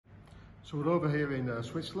So we're over here in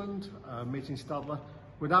Switzerland, meeting Stadler.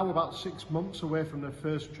 We're now about 6 months away from the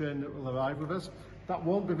first train that will arrive with us. That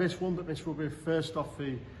won't be this one, but this will be first off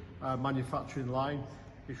the manufacturing line.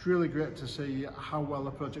 It's really great to see how well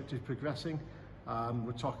the project is progressing.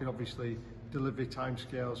 We're talking obviously delivery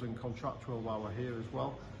timescales and contractual while we're here as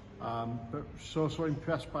well. But so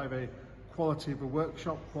impressed by the quality of the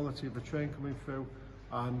workshop, quality of the train coming through,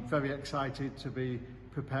 and very excited to be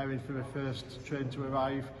preparing for the first train to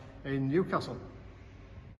arrive in Newcastle.